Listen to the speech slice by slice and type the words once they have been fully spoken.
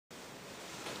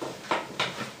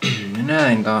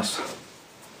Näin taas.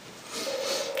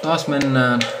 Taas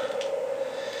mennään.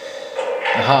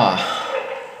 Jaha.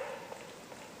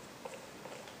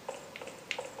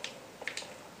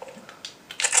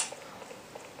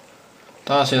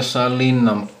 Taas jossain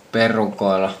linnan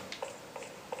perukoilla.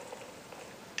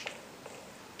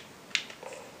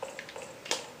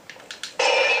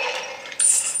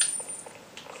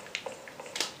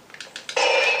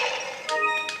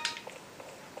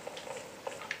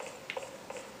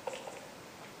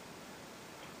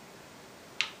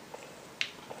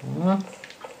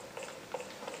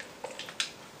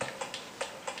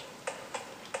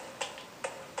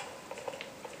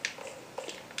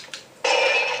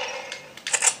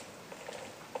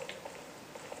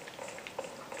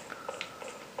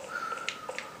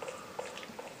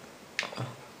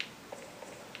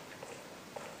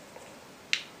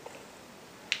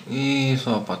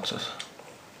 Iso patsas.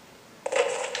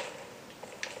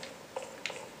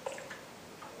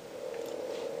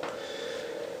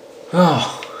 Joo.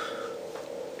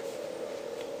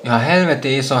 Ihan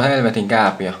helvetin iso helvetin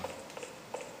kääpiö.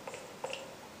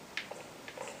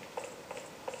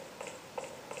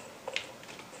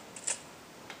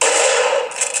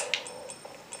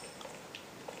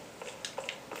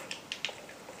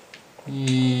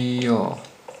 Joo.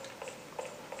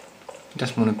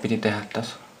 Mitäs mun nyt piti tehdä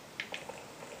tässä?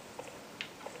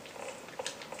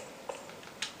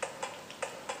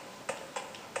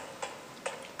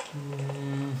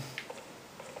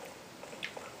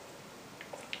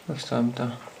 Onks tää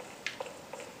mitään?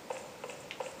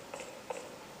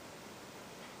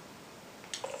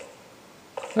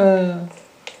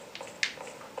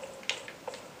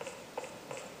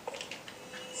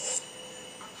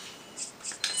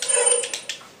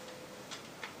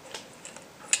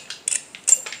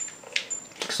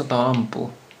 Miksi tota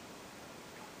ampuu?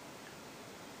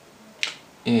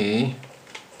 Ei.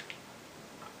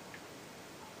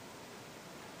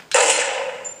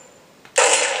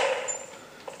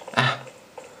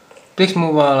 Pitikö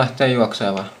mun vaan lähteä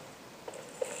juoksemaan vai?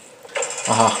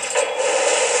 Aha.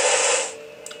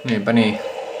 Niinpä niin.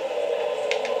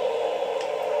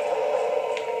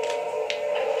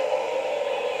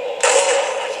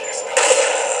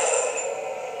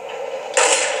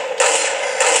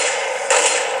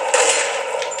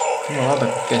 Jumalauta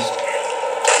kun kesti.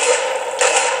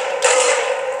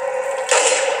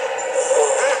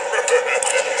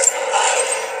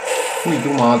 Ui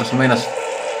jumalauta, se meinas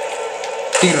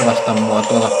tirvasta mua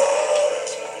tuolla.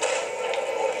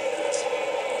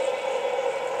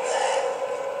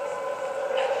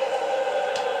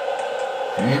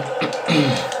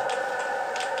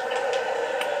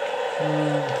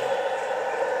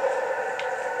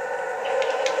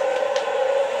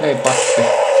 Hei pappi.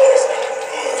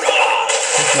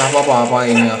 Nyt vähän vapaa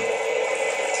painia.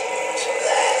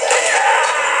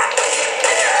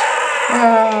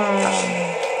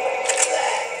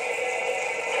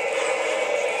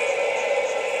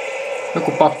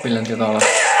 Joku pappi lenti tuolla.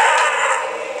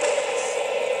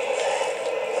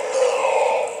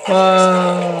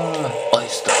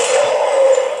 Paistaa.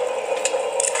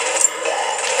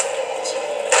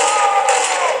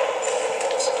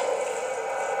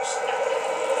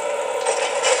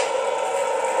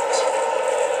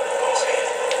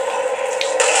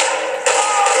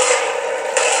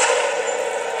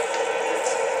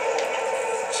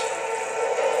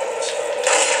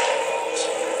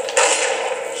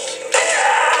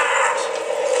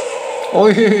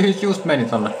 Oi, just meni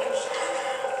tonne.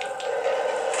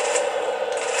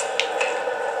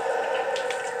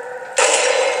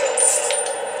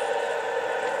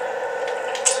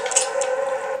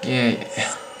 Jee.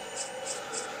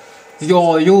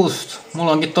 Joo, just.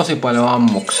 Mulla onkin tosi paljon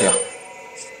ammuksia.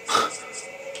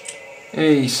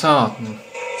 Ei saa.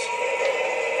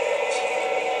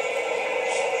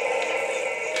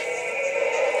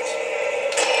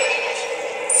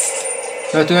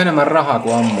 Löytyy enemmän rahaa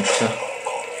kuin ammuksia.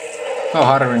 Se on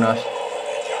harvinaista.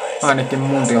 Ainakin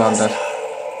mun tilanteessa.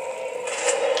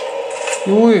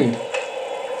 Jui.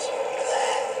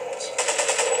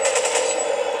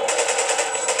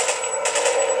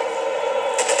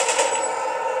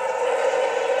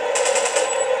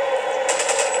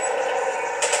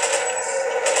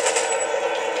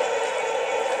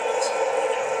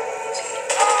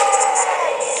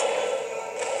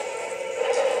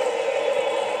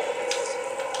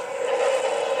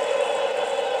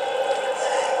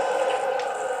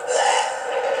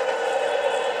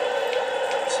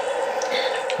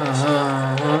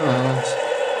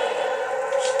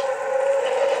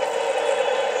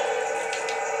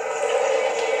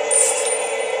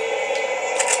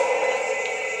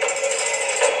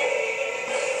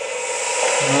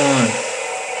 Noin.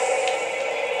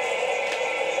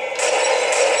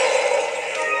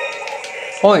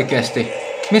 Oikeesti.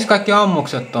 Missä kaikki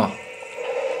ammukset on?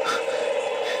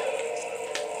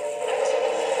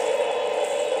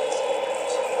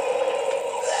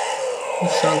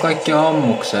 Missä on kaikki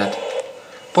ammukset?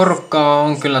 Porukkaa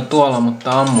on kyllä tuolla,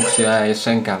 mutta ammuksia ei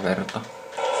senkään verta.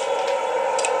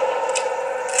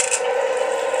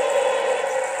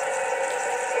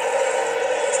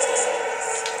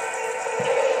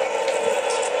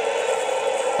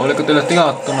 Oliko teillä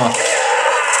tilattuna?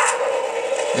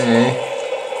 Ei.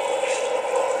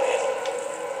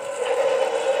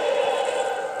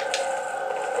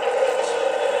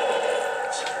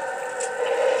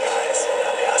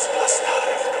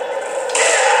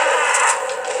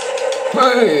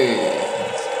 Hei!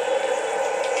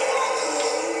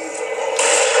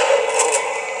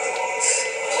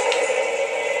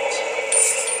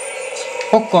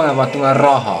 Koko ajan vaan tulee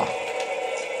rahaa.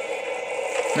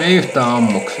 Ei yhtään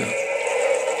ammuksia.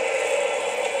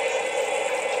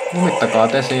 Lumittakaa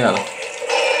te siellä.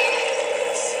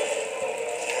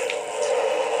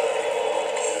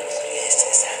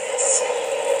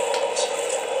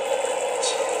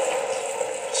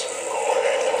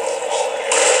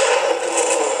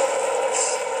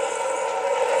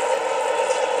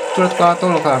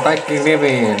 Tulkaa, kaikki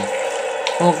riviin.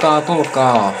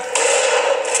 Tulkaa.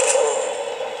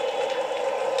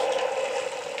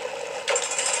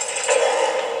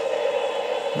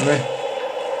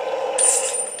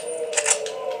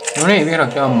 No niin,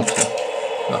 vihdoinkin ammuksia.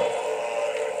 No.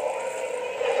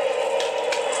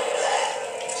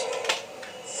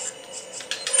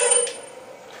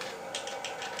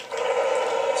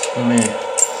 No niin.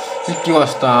 Nyt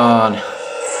juostaan.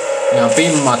 Ihan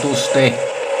pimmatusti.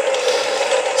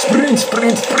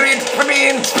 Sprint!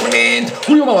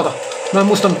 Jumalauta! Mä en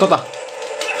muistanut tota.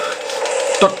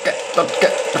 Totke!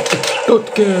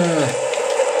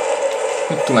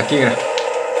 Nyt tulee kiire.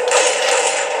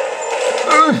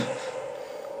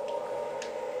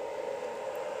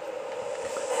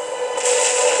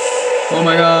 Oh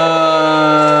my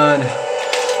god!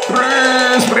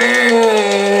 Sprint!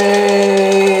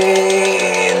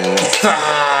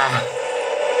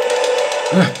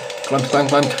 Climb.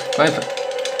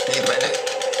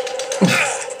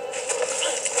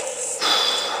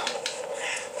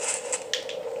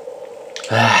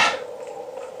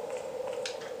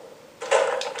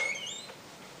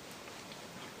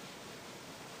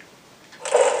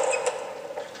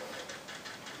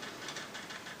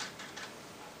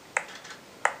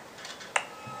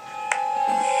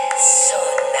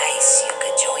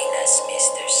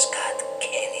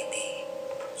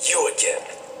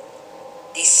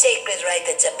 The sacred rite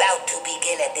that's about to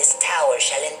begin at this tower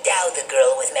shall endow the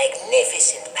girl with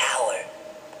magnificent power.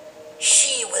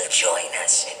 She will join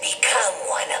us and become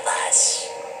one of us.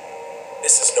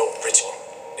 This is no ritual.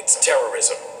 It's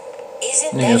terrorism.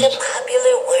 Isn't that a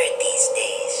popular word these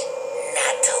days?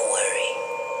 Not to worry.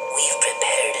 We've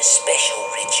prepared a special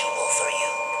ritual for you.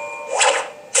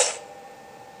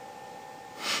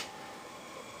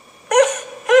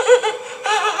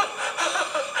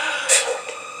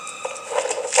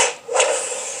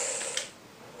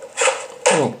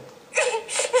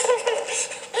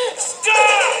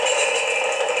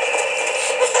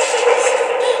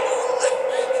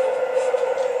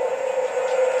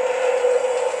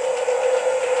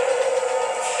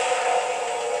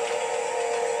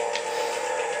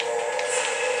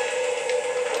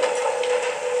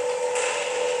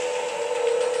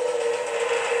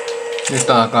 Nyt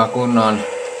alkaa kunnon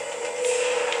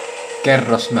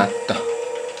kerrosmättö.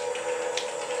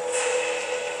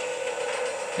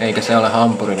 Eikä se ole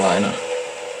hampurilainen.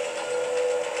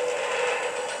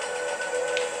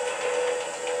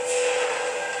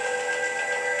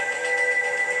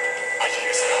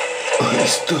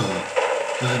 Ahistuu.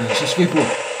 Äänen siis vipu.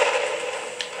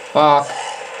 Fuck.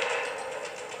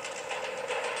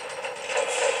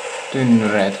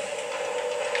 Tynnyreet.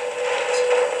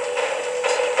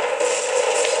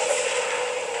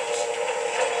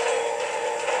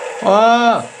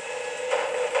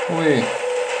 Ui.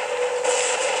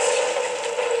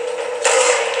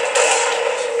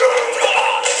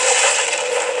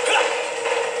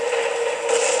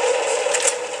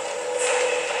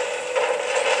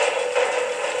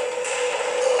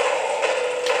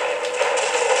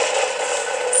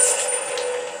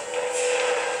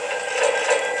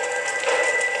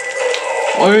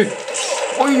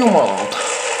 Oi jumalauta.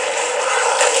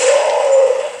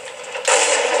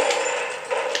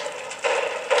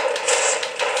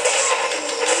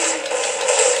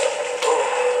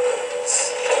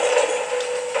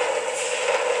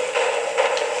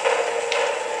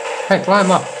 Hei,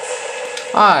 climb up.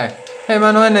 Ai. Hei, mä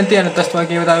en oo ennen tiennyt, tästä voi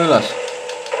kiivetä ylös.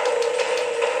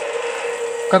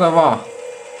 Kato vaan.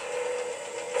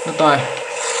 Jotain.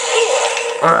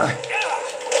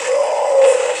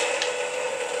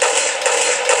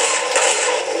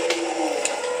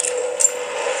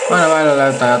 Aina välillä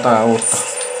löytää jotain uutta.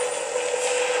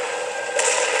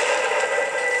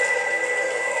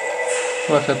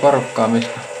 Tuleeko se porukkaa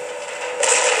mistä?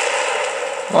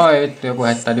 Oi vittu, joku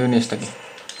heittää dynistäkin.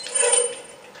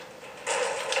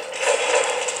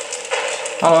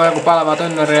 Haluaa joku palava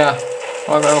tynnyriä.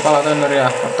 Haluaako joku palava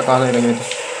tynnyriä? Ottakaa siitä kiitos.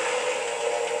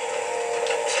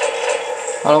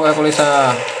 Haluaako joku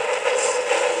lisää?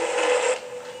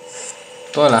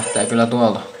 Toi lähtee kyllä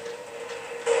tuolta.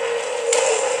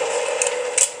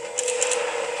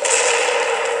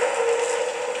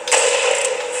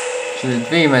 Sitten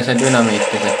viimeisen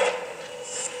dynamiittisen.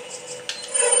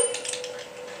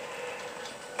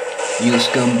 You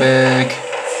scumbag.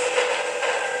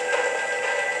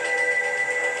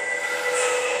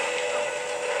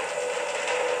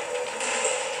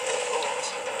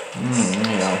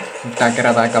 Joo. Pitää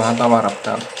kerätä aika vähän tavarat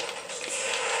täältä.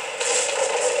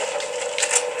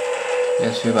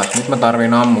 Jes, hyvä. Nyt mä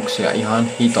tarviin ammuksia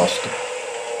ihan hitosti.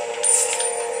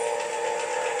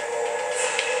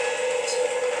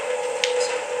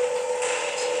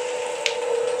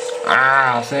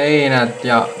 Seinät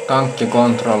ja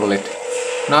tankkikontrollit.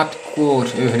 Not good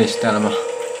yhdistelmä.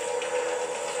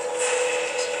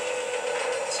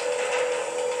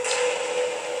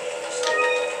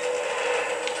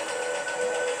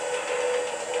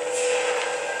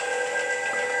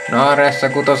 No Aressa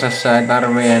kutosessa ei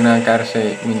tarvii enää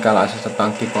kärsiä minkälaisista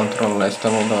tankkikontrolleista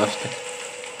luultavasti.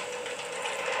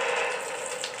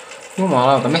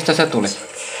 Jumalauta, mistä se tuli?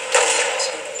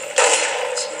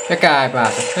 Sekään ei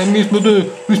pääse. Ei, mistä mä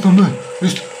teen? Mistä mä teen?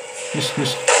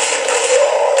 Mistä?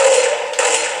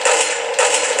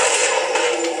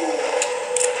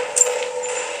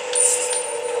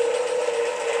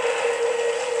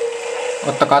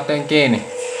 Ottakaa teen kiinni.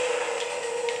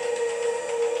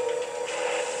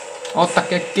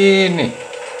 Ottakaa kiinni.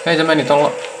 Hei, se meni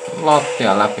tuolla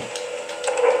lattian läpi.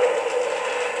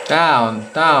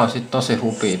 Tää on sit tosi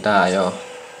hupii tää, joo.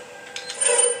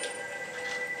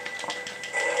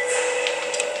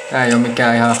 Tää ei oo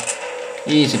mikään ihan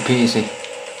easy peasy.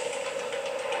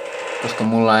 Koska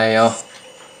mulla ei oo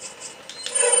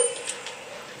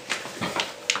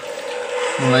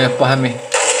pahemmin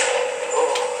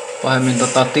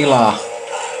tilaa.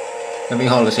 Ja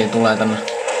vihollisia tulee tänne.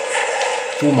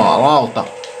 Jumalauta.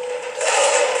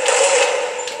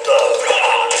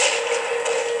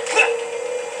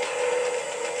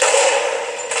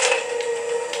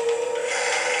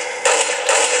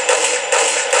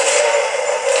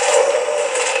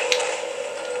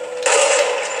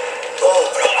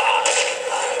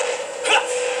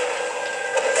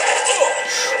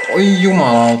 Oi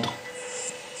jumalauta.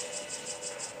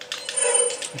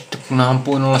 Vittu kun nää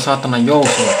ampuu noilla saatana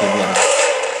jousillakin vielä.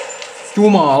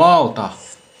 Jumalauta.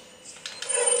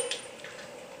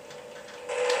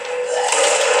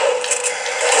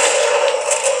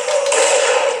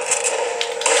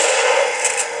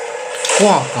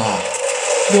 Kuokaa.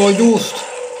 Joo just.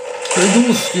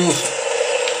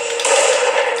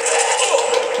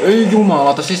 Ei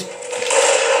jumalauta siis.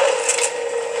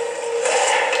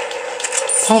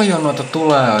 Paljon noita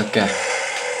tulee oikein.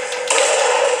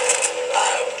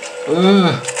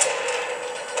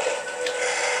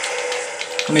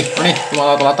 Noniin,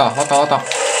 jumalauta, lata.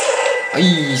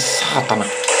 Ai saatana.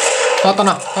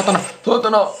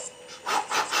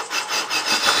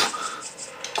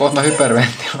 Kohta mä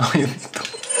hyperventilaan juttu.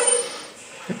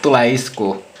 Nyt tulee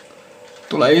iskuu.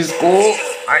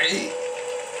 Ai.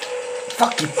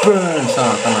 Fuck it burn,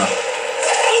 saatana.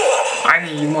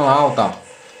 Ai jumalauta.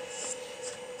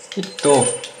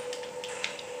 Vittu.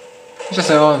 Missä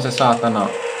se on se saatana?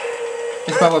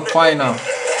 Miksi mä voin painaa?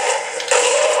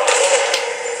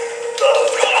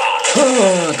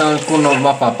 Tää on nyt kunnon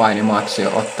vapaapainimatsi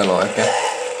ottelu oikein.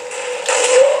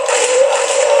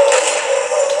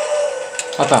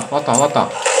 Lata.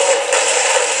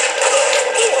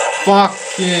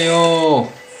 Fuck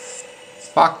you.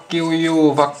 Fuck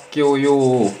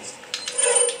you.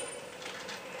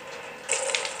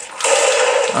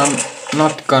 I'm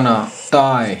not gonna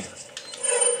die.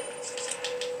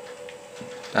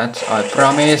 That's I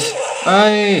promise.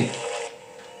 Ai!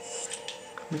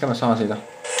 Mikä mä saan siitä?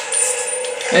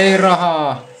 Ei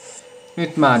rahaa!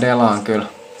 Nyt mä delaan kyllä.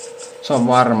 Se on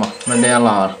varma. Mä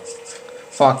delaan.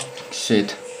 Fuck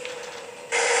shit.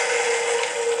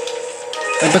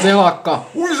 Enpä delaakaan.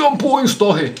 Ui se on pois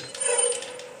ohi.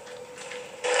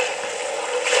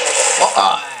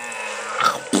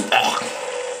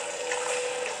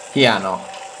 Hienoa.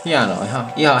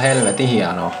 Ihan helvetin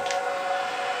hienoa.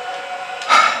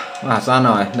 Mä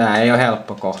sanoin, että tää ei oo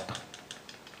helppo kohta.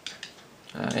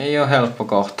 Tää ei oo helppo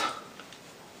kohta.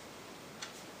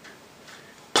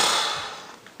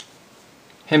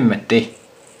 Hemmetti.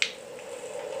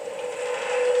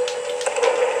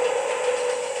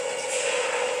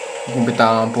 Kun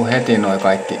pitää ampua heti noi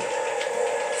kaikki.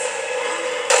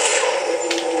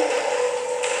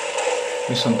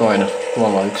 Missä on toinen?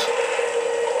 Tuolla on yksi.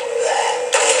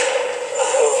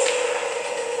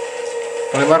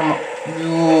 Oli varma...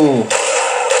 Juu.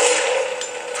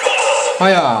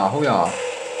 Hajaa, hujaa.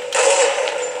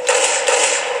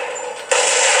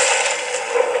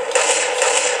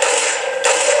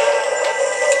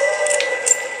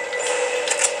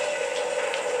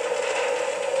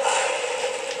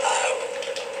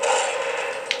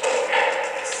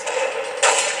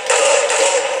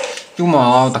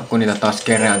 Jumalauta, kun niitä taas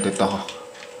kerääntyi tohon.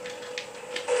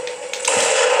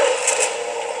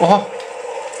 Oho!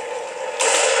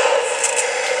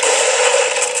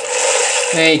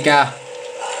 Eikä.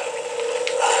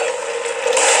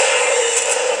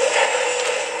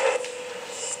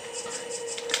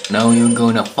 Now you're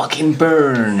gonna fucking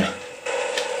burn.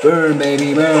 Burn,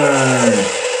 baby, burn.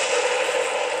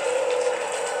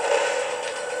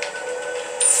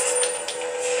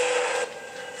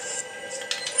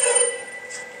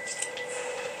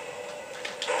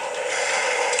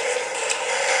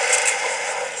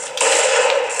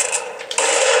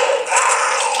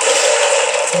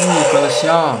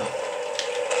 Jaa.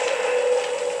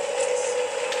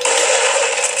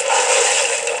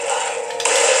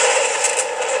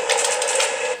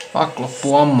 Pak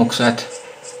loppuu ammukset.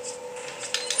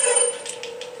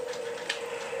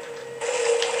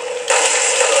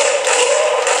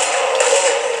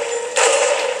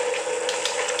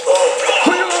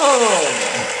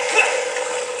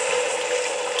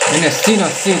 Mene sinä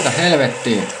siitä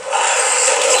helvettiin.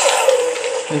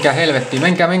 Minkä helvettiin?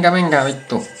 Menkää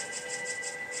vittu.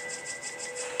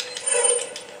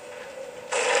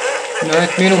 No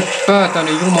et minun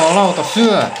päätäni jumalauta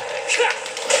syö!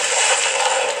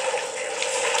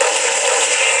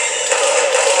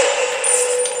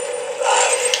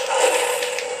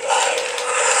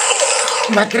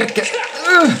 Mä kerke...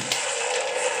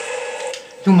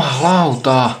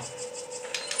 Jumalauta!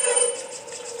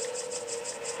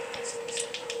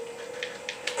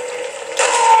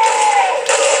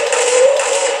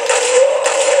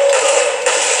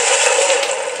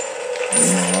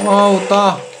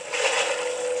 Jumalauta!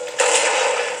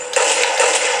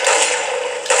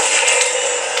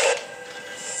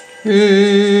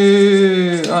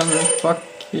 Fuck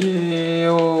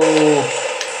you.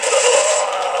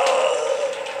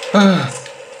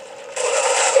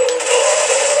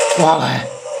 Kuole.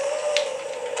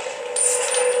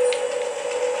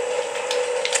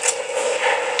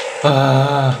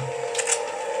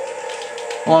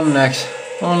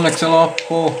 Onneksi se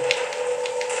loppuu.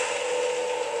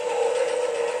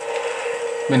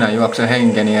 Minä juoksen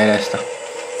henkeni edestä.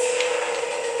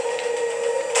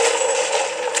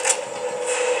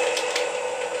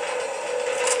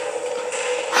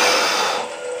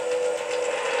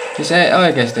 Siis ei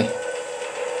oikeesti.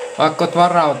 Vaikka oot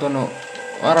varautunut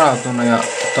ja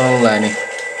tolleen, niin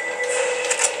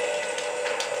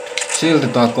silti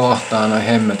tuo kohta on noin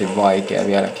hemmetin vaikea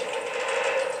vieläkin.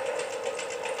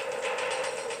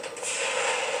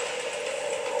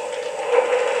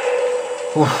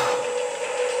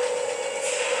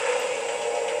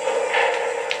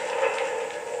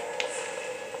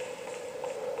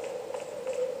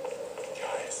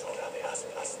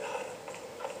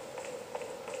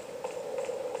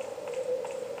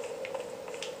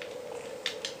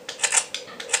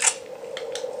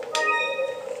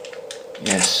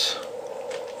 Yes.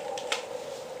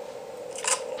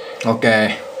 Okei.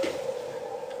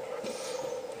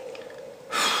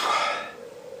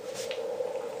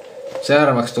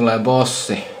 Seuraavaksi tulee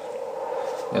bossi.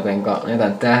 Jotenka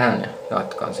jätän tähän ja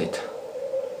jatkan sit.